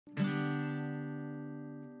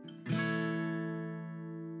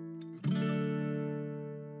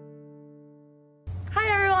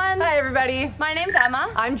everybody. My name's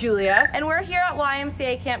Emma. I'm Julia. And we're here at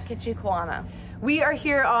YMCA Camp Kitchikwana. We are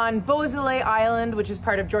here on Beausoleil Island, which is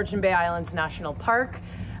part of Georgian Bay Islands National Park.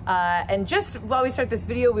 And just while we start this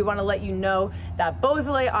video, we want to let you know that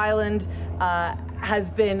Beausoleil Island has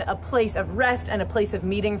been a place of rest and a place of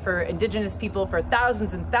meeting for Indigenous people for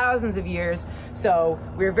thousands and thousands of years. So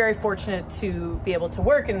we're very fortunate to be able to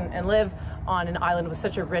work and live on an island with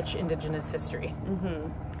such a rich Indigenous history.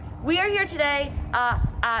 We are here today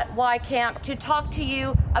at YCamp to talk to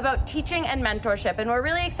you about teaching and mentorship, and we're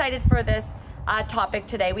really excited for this topic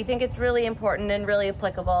today. We think it's really important and really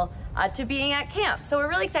applicable to being at camp. So we're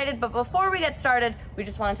really excited, but before we get started, we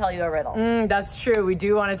just want to tell you a riddle. That's true, we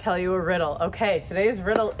do want to tell you a riddle. Okay, today's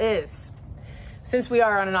riddle is, since we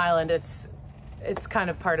are on an island, it's kind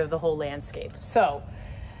of part of the whole landscape. So,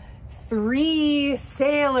 3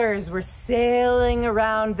 sailors were sailing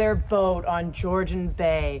around their boat on Georgian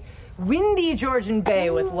Bay. Windy Georgian Bay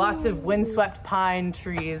with lots of windswept pine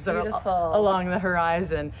trees along the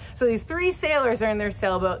horizon. So these 3 sailors are in their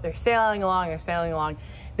sailboat. They're sailing along.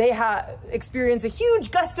 They experience a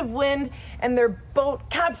huge gust of wind and their boat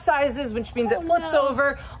capsizes, which means it flips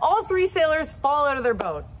over. All 3 sailors fall out of their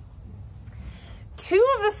boat. 2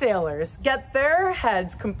 of the sailors get their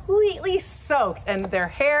heads completely soaked and their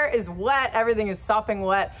hair is wet, everything is sopping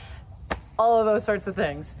wet, all of those sorts of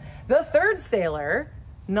things. The 3rd sailor,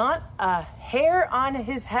 not a hair on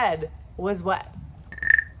his head was wet.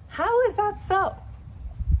 How is that so?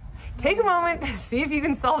 Take a moment to see if you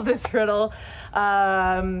can solve this riddle.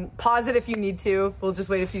 Pause it if you need to. We'll just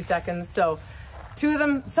wait a few seconds. So 2 of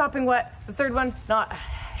them sopping wet, the 3rd one, not a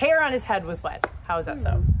hair on his head was wet. How is that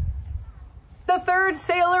so? The 3rd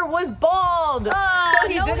sailor was bald, so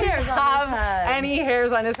he didn't have any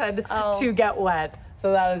hairs on his head to get wet.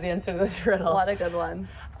 So that is the answer to this riddle. What a good one.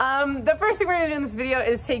 The first thing we're going to do in this video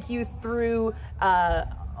is take you through a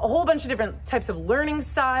whole bunch of different types of learning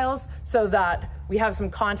styles so that we have some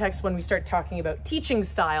context when we start talking about teaching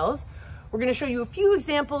styles. We're going to show you a few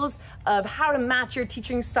examples of how to match your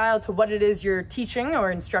teaching style to what it is you're teaching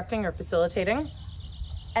or instructing or facilitating.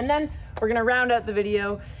 And then we're going to round out the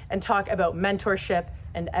video and talk about mentorship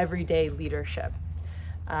and everyday leadership.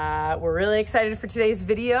 We're really excited for today's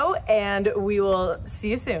video, and we will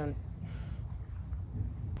see you soon.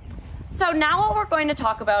 So now what we're going to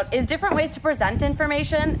talk about is different ways to present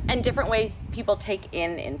information and different ways people take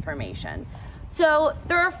in information. So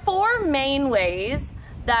there are 4 main ways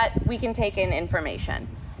that we can take in information,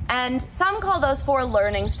 and some call those 4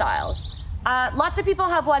 learning styles. Lots of people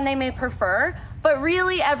have one they may prefer, but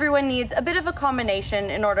really everyone needs a bit of a combination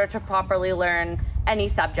in order to properly learn any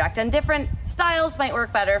subject, and different styles might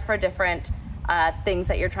work better for different things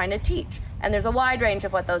that you're trying to teach. And there's a wide range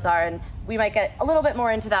of what those are, and we might get a little bit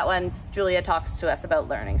more into that when Julia talks to us about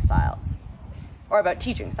learning styles, or about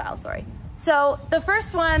teaching styles, sorry. So the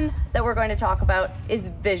first one that we're going to talk about is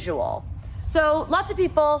visual. So lots of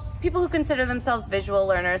people who consider themselves visual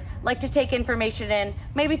learners like to take information in,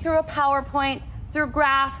 maybe through a PowerPoint, through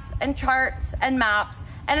graphs and charts and maps,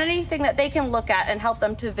 and anything that they can look at and help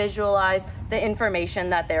them to visualize the information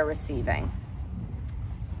that they're receiving.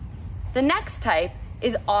 The next type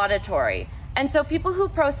is auditory. And so people who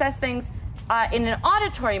process things in an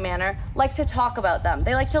auditory manner like to talk about them.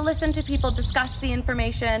 They like to listen to people discuss the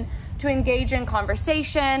information, to engage in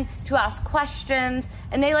conversation, to ask questions,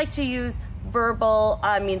 and they like to use verbal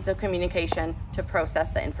means of communication to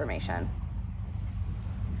process the information.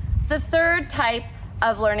 The 3rd type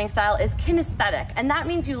of learning style is kinesthetic, and that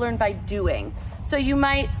means you learn by doing. So you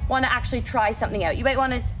might want to actually try something out. You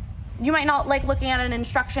might not like looking at an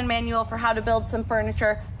instruction manual for how to build some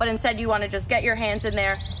furniture, but instead you want to just get your hands in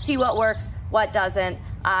there, see what works, what doesn't,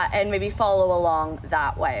 and maybe follow along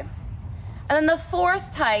that way. And then the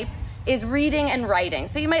 4th type is reading and writing.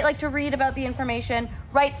 So you might like to read about the information,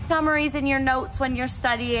 write summaries in your notes when you're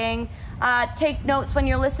studying, take notes when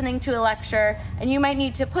you're listening to a lecture, and you might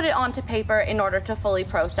need to put it onto paper in order to fully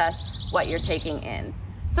process what you're taking in.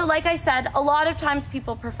 So like I said, a lot of times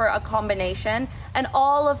people prefer a combination, and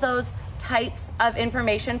all of those types of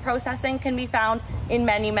information processing can be found in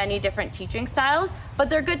many, many different teaching styles, but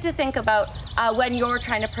they're good to think about when you're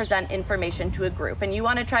trying to present information to a group, and you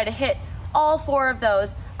want to try to hit all 4 of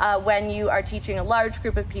those when you are teaching a large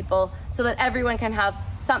group of people so that everyone can have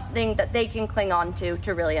something that they can cling on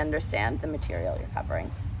to really understand the material you're covering.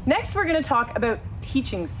 Next, we're going to talk about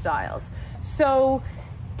teaching styles. So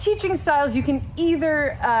teaching styles, you can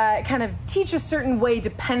either kind of teach a certain way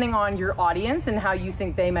depending on your audience and how you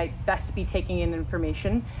think they might best be taking in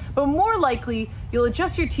information, but more likely you'll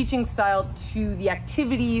adjust your teaching style to the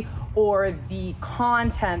activity or the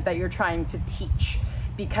content that you're trying to teach.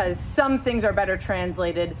 because some things are better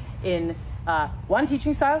translated in one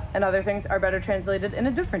teaching style and other things are better translated in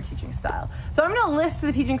a different teaching style. So I'm going to list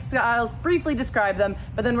the teaching styles, briefly describe them,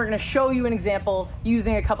 but then we're going to show you an example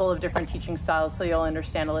using a couple of different teaching styles so you'll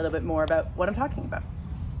understand a little bit more about what I'm talking about.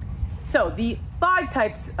 So the 5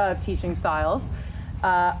 types of teaching styles.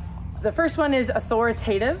 The first one is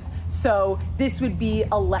authoritative. So this would be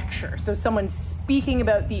a lecture. So someone speaking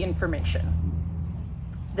about the information.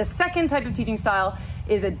 The second type of teaching style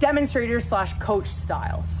is a demonstrator/coach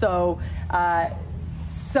style. So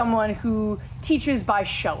someone who teaches by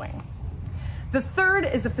showing. The third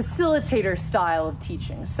is a facilitator style of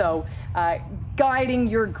teaching. So guiding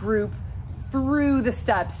your group through the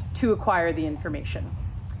steps to acquire the information.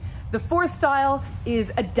 The fourth style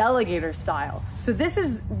is a delegator style. So this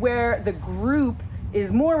is where the group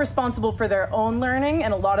is more responsible for their own learning,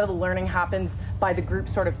 and a lot of the learning happens by the group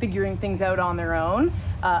sort of figuring things out on their own,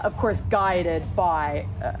 of course guided by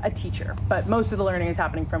a teacher, but most of the learning is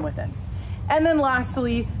happening from within. And then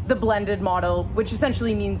lastly, the blended model, which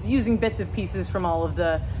essentially means using bits of pieces from all of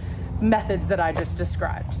the methods that I just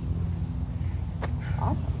described.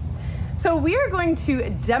 Awesome. So we are going to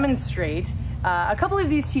demonstrate a couple of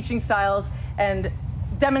these teaching styles and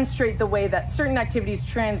demonstrate the way that certain activities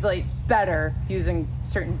translate better using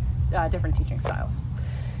certain different teaching styles.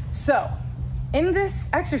 So in this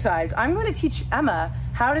exercise, I'm going to teach Emma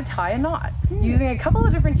how to tie a knot using a couple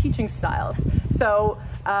of different teaching styles. So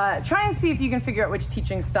try and see if you can figure out which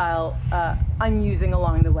teaching style I'm using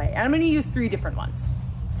along the way. And I'm going to use 3 different ones.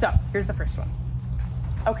 So here's the first one.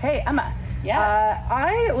 Okay, Emma. Yes.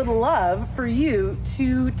 I would love for you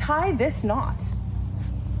to tie this knot.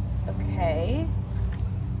 Okay.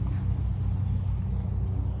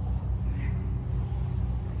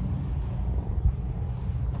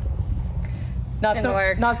 Didn't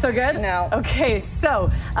work. Not so good? No. Okay,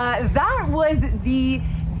 so that was the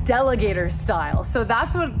delegator style. So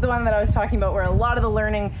that's the one that I was talking about, where a lot of the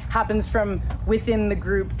learning happens from within the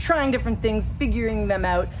group, trying different things, figuring them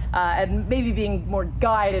out, and maybe being more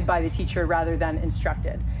guided by the teacher rather than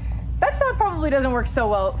instructed. That style probably doesn't work so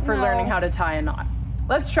well for learning how to tie a knot.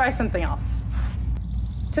 Let's try something else.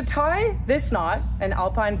 To tie this knot, an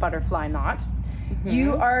alpine butterfly knot,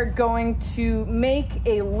 you are going to make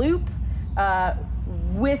a loop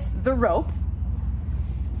with the rope,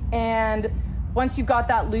 and once you've got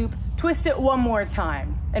that loop, twist it one more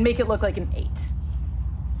time and make it look like an 8.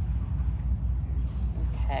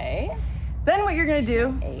 Okay. Then what you're gonna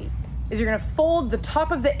do 8. is you're gonna fold the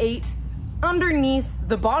top of the 8 underneath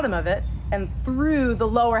the bottom of it and through the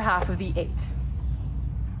lower half of the 8.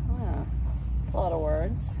 Wow. That's a lot of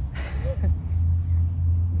words.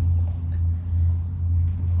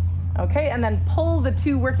 Okay, and then pull the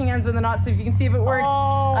 2 working ends of the knot so if you can see if it worked.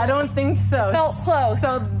 Oh. I don't think so. Felt close.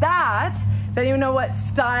 So does anyone know what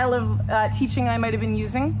style of teaching I might have been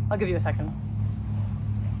using? I'll give you a second.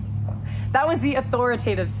 That was the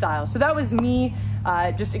authoritative style. So that was me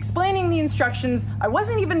just explaining the instructions. I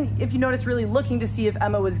wasn't even, if you notice, really looking to see if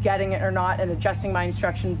Emma was getting it or not and adjusting my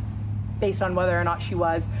instructions based on whether or not she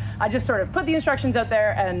was. I just sort of put the instructions out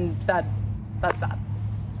there and said, that's that.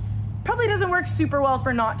 Probably doesn't work super well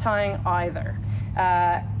for knot tying either.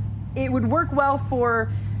 It would work well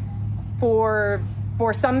for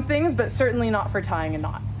some things, but certainly not for tying a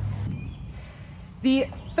knot. The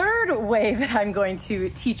third way that I'm going to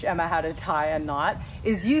teach Emma how to tie a knot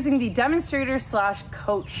is using the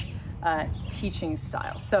demonstrator/coach teaching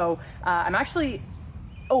style. So I'm actually,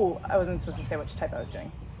 I wasn't supposed to say which type I was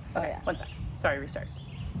doing. Okay, yeah. One sec. Sorry, restart.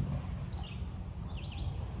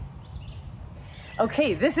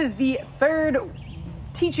 Okay, this is the third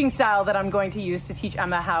teaching style that I'm going to use to teach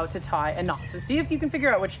Emma how to tie a knot. So see if you can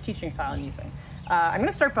figure out which teaching style I'm using. I'm going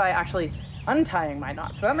to start by actually untying my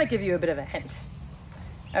knot, so that might give you a bit of a hint.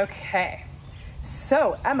 Okay,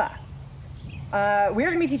 so Emma, we're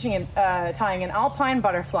going to be teaching tying an alpine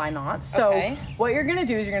butterfly knot. So what you're going to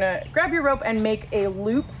do is you're going to grab your rope and make a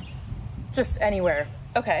loop just anywhere.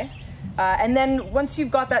 Okay. And then once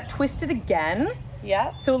you've got that, twist it again.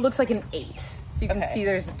 Yeah. So it looks like an 8. So you can see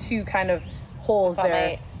there's the 2 kind of holes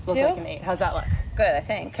there. Look like an 8. How's that look? Good, I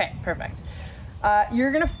think. Okay, perfect.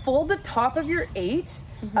 You're gonna fold the top of your 8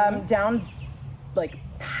 down like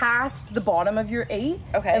past the bottom of your 8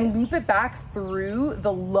 and loop it back through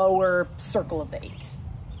the lower circle of the 8.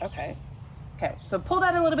 Okay. Okay, so pull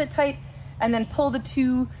that a little bit tight and then pull the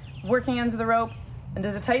 2 working ends of the rope. And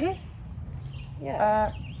does it tighten?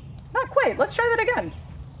 Yes. Not quite. Let's try that again.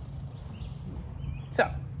 So.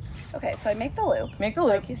 Okay, so I make the loop. Make the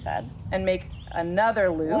loop. Like you said. And make another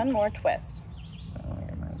loop. One more twist. So let me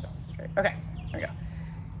get mine go straight. Okay, there we go.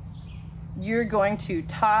 you're going to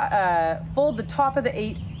fold the top of the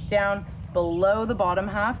 8 down below the bottom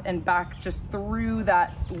half and back just through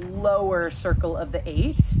that lower circle of the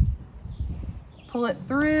 8. Pull it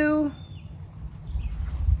through.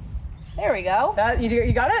 There we go.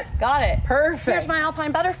 You got it? Got it. Perfect. Here's my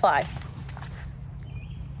alpine butterfly.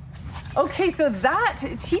 Okay, so that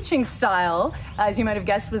teaching style, as you might have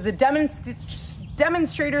guessed, was the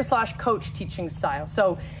demonstrator/coach teaching style.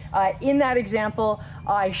 So in that example,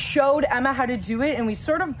 I showed Emma how to do it, and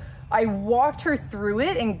I walked her through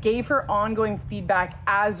it and gave her ongoing feedback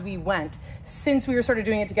as we went. Since we were sort of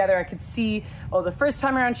doing it together, I could see, oh, the first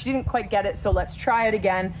time around she didn't quite get it, so let's try it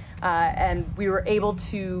again. And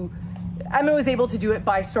Emma was able to do it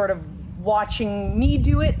by sort of watching me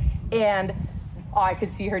do it, and I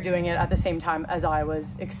could see her doing it at the same time as I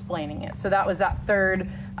was explaining it. So that was that third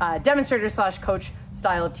demonstrator/coach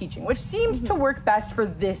style of teaching, which seemed to work best for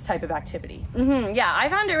this type of activity. Yeah, I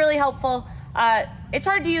found it really helpful. It's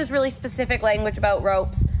hard to use really specific language about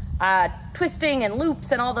ropes. Twisting and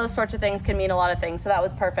loops and all those sorts of things can mean a lot of things, so that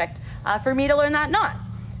was perfect for me to learn that knot.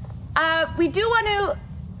 We do want to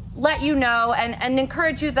let you know and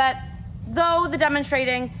encourage you that though the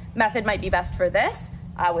demonstrating method might be best for this,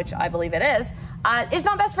 which I believe it is, it's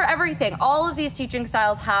not best for everything. All of these teaching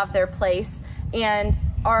styles have their place and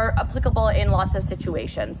are applicable in lots of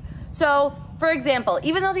situations. So, for example,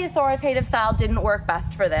 even though the authoritative style didn't work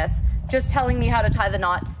best for this, just telling me how to tie the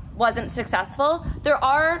knot wasn't successful, there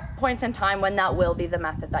are points in time when that will be the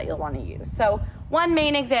method that you'll want to use. So one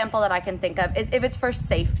main example that I can think of is if it's for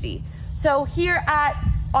safety. So here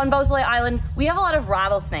on Beausoleil Island, we have a lot of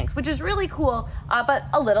rattlesnakes, which is really cool, but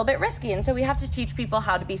a little bit risky. And so we have to teach people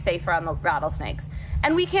how to be safe around the rattlesnakes.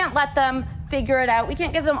 And we can't let them figure it out. We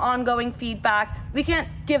can't give them ongoing feedback. We can't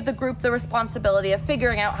give the group the responsibility of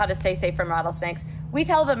figuring out how to stay safe from rattlesnakes. We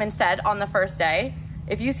tell them instead on the first day,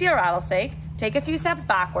 if you see a rattlesnake, take a few steps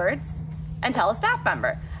backwards and tell a staff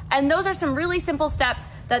member. And those are some really simple steps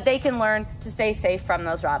that they can learn to stay safe from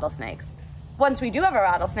those rattlesnakes. Once we do have a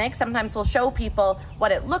rattlesnake, sometimes we'll show people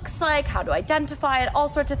what it looks like, how to identify it, all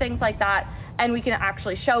sorts of things like that, and we can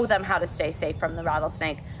actually show them how to stay safe from the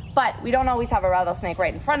rattlesnake. But we don't always have a rattlesnake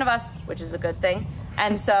right in front of us, which is a good thing.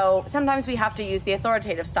 And so sometimes we have to use the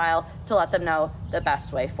authoritative style to let them know the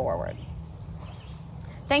best way forward.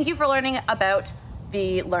 Thank you for learning about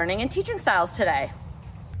the learning and teaching styles today.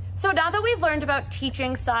 So now that we've learned about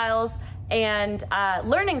teaching styles and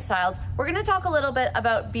learning styles, we're going to talk a little bit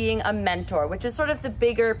about being a mentor, which is sort of the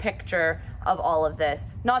bigger picture of all of this.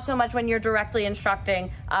 Not so much when you're directly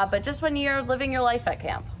instructing, but just when you're living your life at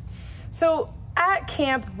camp. So at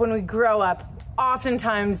camp, when we grow up,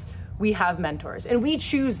 oftentimes we have mentors, and we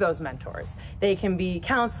choose those mentors. They can be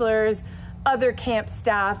counselors, other camp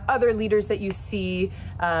staff, other leaders that you see,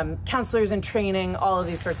 counselors in training, all of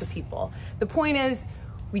these sorts of people. The point is,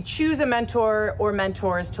 we choose a mentor or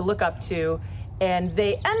mentors to look up to, and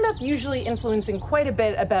they end up usually influencing quite a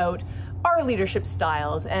bit about our leadership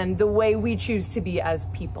styles and the way we choose to be as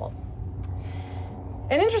people.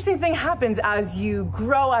 An interesting thing happens as you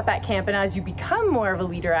grow up at camp and as you become more of a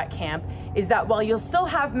leader at camp is that while you'll still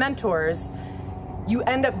have mentors, you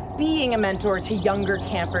end up being a mentor to younger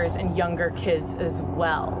campers and younger kids as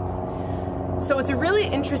well. So it's a really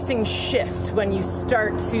interesting shift when you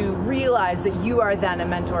start to realize that you are then a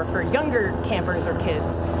mentor for younger campers or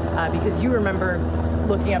kids because you remember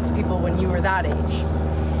looking up to people when you were that age.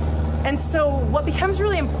 And so what becomes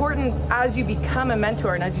really important as you become a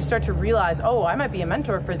mentor and as you start to realize, oh, I might be a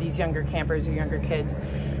mentor for these younger campers or younger kids,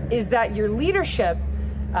 is that your leadership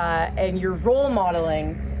and your role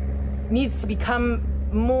modeling needs to become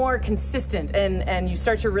more consistent and you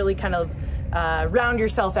start to really kind of round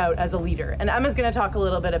yourself out as a leader. And Emma's going to talk a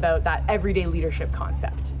little bit about that everyday leadership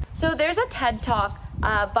concept. So there's a TED Talk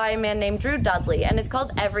by a man named Drew Dudley, and it's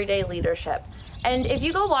called Everyday Leadership. And if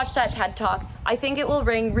you go watch that TED Talk, I think it will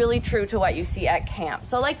ring really true to what you see at camp.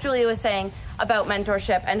 So like Julia was saying about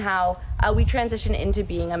mentorship and how we transition into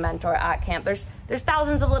being a mentor at camp, there's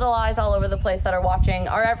thousands of little eyes all over the place that are watching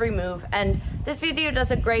our every move. And this video does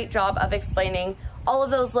a great job of explaining all of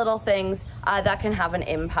those little things that can have an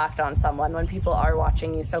impact on someone when people are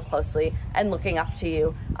watching you so closely and looking up to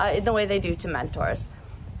you in the way they do to mentors.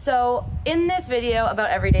 So in this video about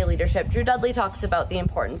everyday leadership, Drew Dudley talks about the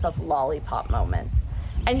importance of lollipop moments.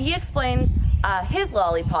 And he explains his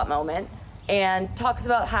lollipop moment and talks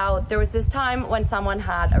about how there was this time when someone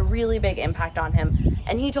had a really big impact on him,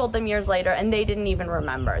 and he told them years later and they didn't even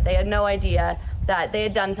remember. They had no idea that they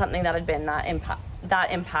had done something that had been that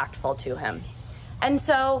impactful to him. And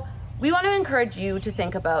so we want to encourage you to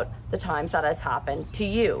think about the times that has happened to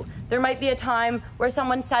you. There might be a time where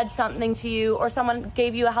someone said something to you, or someone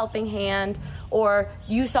gave you a helping hand, or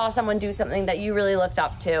you saw someone do something that you really looked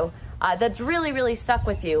up to that's really, really stuck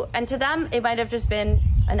with you. And to them, it might have just been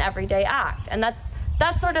an everyday act. And that's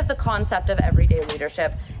sort of the concept of everyday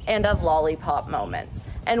leadership and of lollipop moments.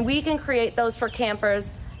 And we can create those for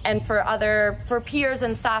campers and for peers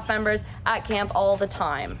and staff members at camp all the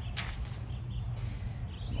time.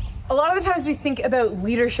 A lot of the times we think about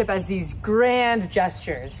leadership as these grand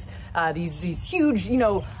gestures, these huge,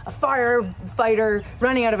 a firefighter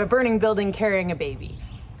running out of a burning building carrying a baby.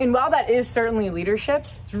 And while that is certainly leadership,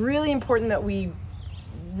 it's really important that we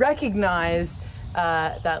recognize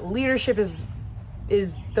that leadership is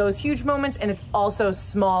those huge moments, and it's also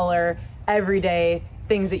smaller, everyday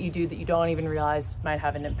things that you do that you don't even realize might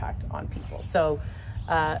have an impact on people. So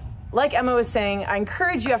like Emma was saying, I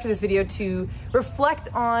encourage you after this video to reflect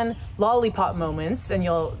on lollipop moments, and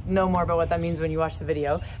you'll know more about what that means when you watch the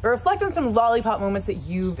video, but reflect on some lollipop moments that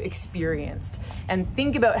you've experienced and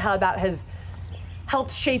think about how that has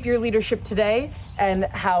helped shape your leadership today, and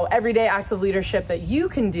how everyday acts of leadership that you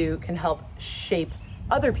can do can help shape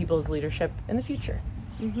other people's leadership in the future.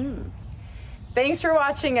 Thanks for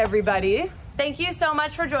watching, everybody. Thank you so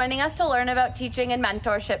much for joining us to learn about teaching and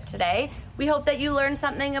mentorship today. We hope that you learned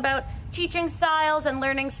something about teaching styles and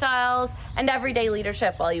learning styles and everyday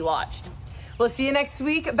leadership while you watched. We'll see you next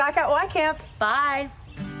week back at YCamp. Bye.